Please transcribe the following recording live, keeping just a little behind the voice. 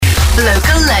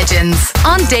Local legends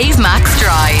on Dave Max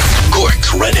Drive.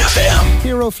 Cork's Red FM.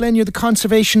 Hero Flynn, you're the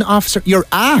conservation officer. You're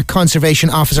a conservation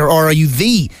officer, or are you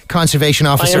the conservation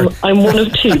officer? I'm one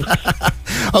of two.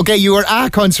 Okay, you are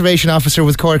a conservation officer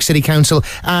with Cork City Council,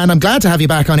 and I'm glad to have you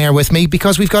back on air with me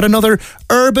because we've got another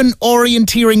urban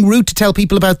orienteering route to tell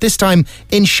people about, this time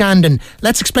in Shandon.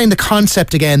 Let's explain the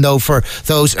concept again, though, for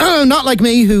those not like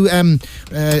me who who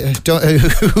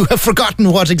have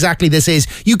forgotten what exactly this is.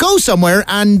 You go somewhere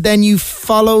and then you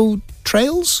follow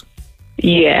trails?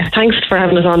 Yeah, thanks for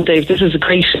having us on, Dave. This is a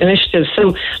great initiative.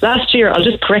 So last year, I'll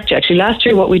just correct you actually, last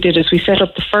year what we did is we set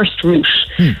up the first route,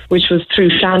 which was through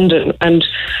Shandon, and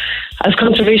as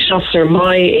conservation officer,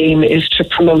 my aim is to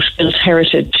promote built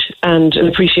heritage and an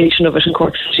appreciation of it in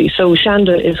Cork City. So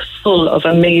Shandon is full of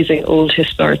amazing old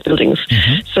historic buildings.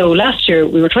 So last year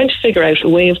we were trying to figure out a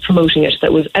way of promoting it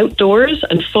that was outdoors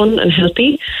and fun and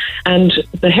healthy, and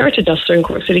the heritage officer in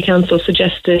Cork City Council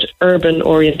suggested urban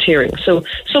orienteering. So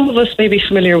some of us may be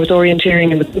familiar with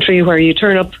orienteering in the country, where you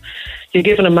turn up, you're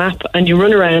given a map and you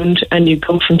run around and you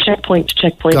go from checkpoint to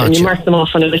checkpoint. Gotcha. And you mark them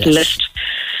off on a little list.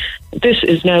 This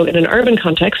is now in an urban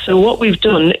context. So what we've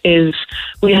done is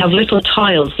we have little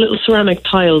tiles, little ceramic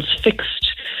tiles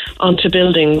fixed onto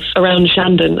buildings around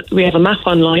Shandon. We have a map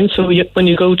online, so when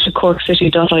you go to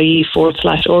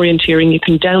corkcity.ie/orienteering, you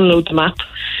can download the map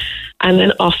and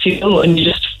then off you go. And you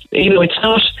just, it's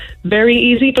not very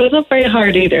easy, but it's not very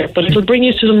hard either. But it'll bring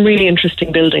you to some really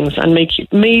interesting buildings and make you,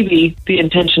 maybe the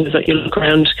intention is that you look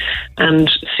around and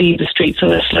see the streets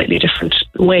in a slightly different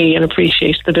way and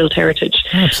appreciate the built heritage.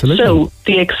 Absolutely. So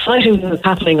the exciting thing that's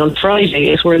happening on Friday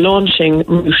is we're launching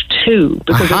Route 2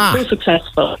 because it's so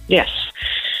successful. Yes.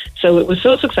 So it was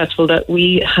so successful that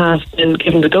we have been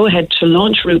given the go-ahead to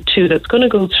launch Route 2 that's going to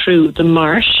go through the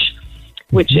Marsh,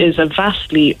 which is a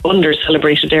vastly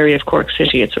under-celebrated area of Cork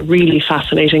City. It's a really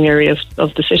fascinating area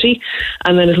of the city.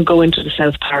 And then it'll go into the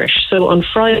South Parish. So on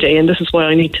Friday, and this is what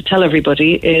I need to tell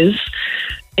everybody, is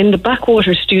in the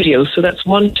Backwater Studio, so that's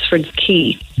Wansford's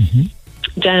Quay,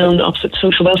 down opposite the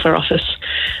Social Welfare Office,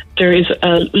 there is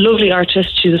a lovely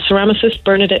artist. She's a ceramicist,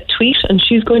 Bernadette Tweet, and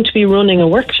she's going to be running a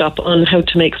workshop on how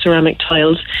to make ceramic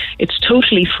tiles. It's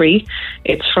totally free.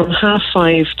 It's from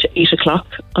 5:30 to 8 o'clock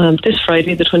this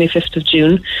Friday, the 25th of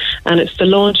June, and it's the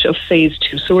launch of Phase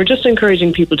 2. So we're just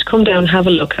encouraging people to come down, have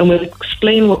a look, and we'll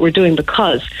explain what we're doing,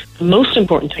 because the most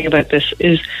important thing about this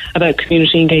is about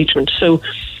community engagement. So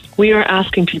we are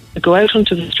asking people to go out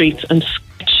onto the streets and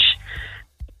sketch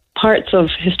parts of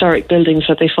historic buildings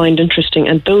that they find interesting,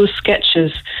 and those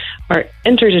sketches are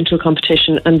entered into a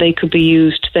competition, and they could be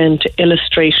used then to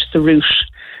illustrate the route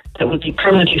that will be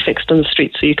permanently fixed on the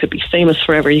street, so you could be famous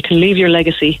forever. You can leave your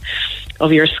legacy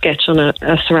of your sketch on a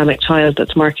ceramic tile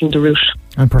that's marking the route.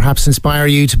 And perhaps inspire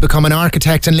you to become an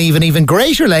architect and leave an even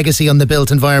greater legacy on the built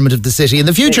environment of the city in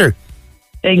the future.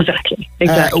 Exactly.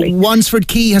 Wansford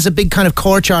Quay has a big kind of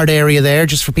courtyard area there,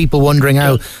 just for people wondering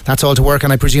how that's all to work,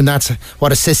 and I presume that's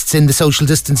what assists in the social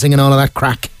distancing and all of that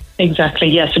crack. Exactly,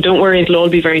 yeah. So don't worry, it'll all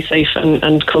be very safe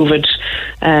and COVID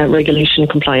regulation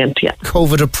compliant, yeah.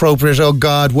 COVID appropriate, oh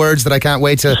God, words that I can't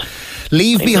wait to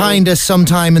leave behind us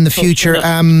sometime in the future.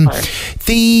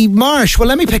 The Marsh, well,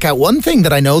 let me pick out one thing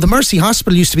that I know. The Mercy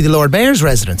Hospital used to be the Lord Mayor's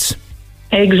residence.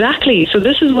 Exactly. So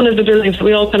this is one of the buildings that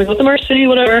we all kind of go, the Mercy,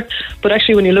 whatever. But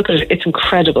actually, when you look at it, it's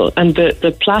incredible. And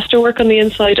the plaster work on the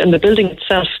inside and the building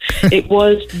itself, it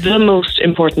was the most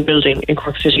important building in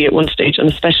Cork City at one stage, and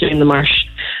especially in the Marsh.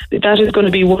 That is going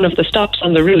to be one of the stops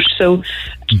on the route. So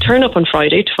turn up on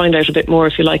Friday to find out a bit more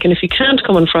if you like. And if you can't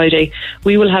come on Friday,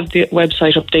 we will have the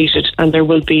website updated, and there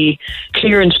will be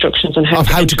clear instructions on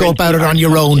how to go about it on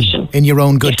your own, in your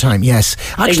own good time. Yes.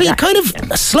 Actually, kind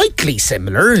of slightly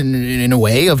similar in a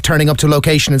way of turning up to a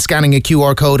location and scanning a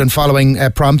QR code and following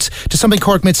prompts to something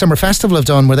Cork Midsummer Festival have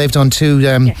done, where they've done two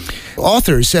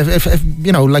authors,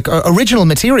 like original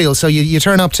material. So you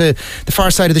turn up to the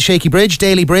far side of the Shaky Bridge,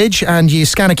 Daly Bridge, and you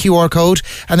scan a QR code,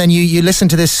 and then you listen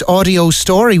to this audio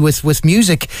story with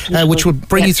music, which will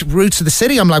bring you through routes of the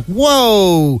city. I'm like,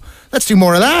 whoa, let's do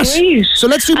more of that. Great. So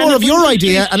let's do more of your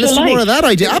idea, and let's do more of that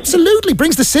idea. Absolutely,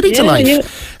 brings the city to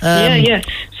life. Yeah.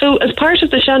 So as part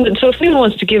of the Shandon, so if anyone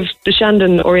wants to give the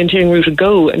Shandon orienteering route a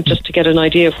go, and just to get an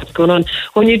idea of what's going on,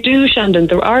 when you do Shandon,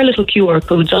 there are little QR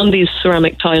codes on these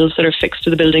ceramic tiles that are fixed to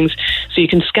the buildings, so you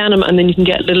can scan them, and then you can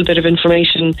get a little bit of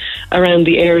information around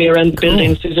the area, around the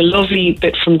buildings. There's a lovely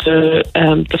bit from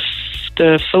the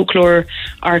folklore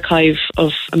archive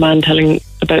of a man telling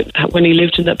about when he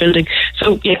lived in that building.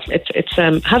 So yeah, it's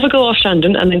have a go off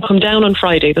Shandon and then come down on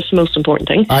Friday. That's the most important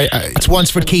thing. It's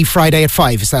Wansford Quay Friday at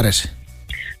 5. Is that it?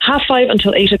 5:30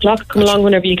 until 8 o'clock. Come along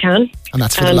whenever you can. And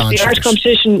that's for the launch. The art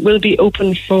competition will be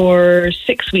open for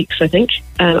 6 weeks, I think.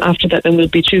 After that, then we'll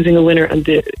be choosing a winner, and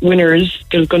the winners,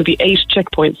 there's going to be 8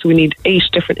 checkpoints, so we need 8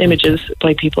 different images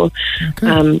by people,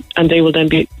 and they will then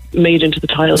be made into the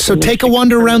tiles. So take a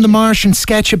wander around the marsh and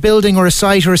sketch a building or a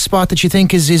site or a spot that you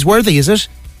think is worthy, is it?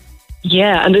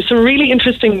 Yeah, and there's some really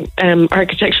interesting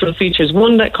architectural features.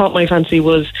 One that caught my fancy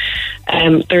was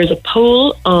there's a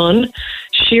pole on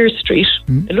Shear Street.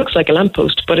 It looks like a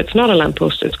lamppost, but it's not a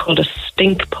lamppost. It's called a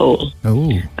stink pole.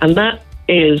 Oh. And that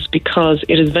is because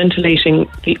it is ventilating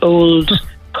the old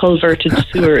culverted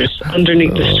sewers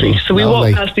underneath the street. So we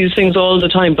walk past these things all the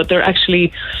time, but they're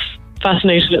actually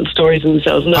fascinating little stories in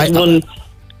themselves. And that's one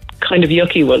kind of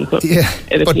yucky one, but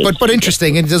but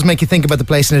interesting. It does make you think about the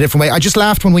place in a different way. I just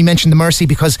laughed when we mentioned the Mercy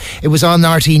because it was on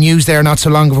RT News there not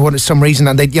so long ago for some reason,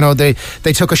 and they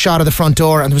took a shot of the front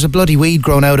door and there was a bloody weed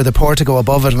growing out of the portico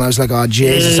above it, and I was like, oh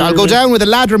Jesus, I'll go down with a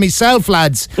ladder myself,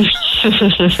 lads.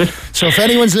 So if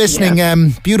anyone's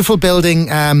listening, beautiful building,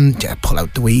 pull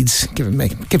out the weeds, give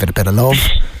it a bit of love.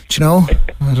 Do you know?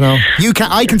 I don't know.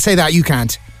 I can say that, you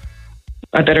can't.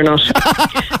 I better not.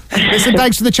 Listen,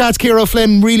 thanks for the chats, Ciara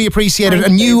Flynn. Really appreciate it. A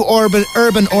new urban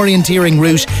orienteering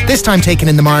route, this time taken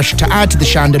in the marsh, to add to the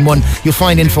Shandon one. You'll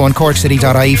find info on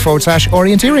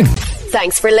corkcity.ie/orienteering.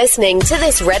 Thanks for listening to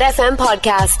this Red FM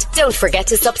podcast. Don't forget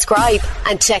to subscribe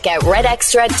and check out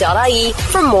redextra.ie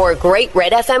for more great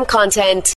Red FM content.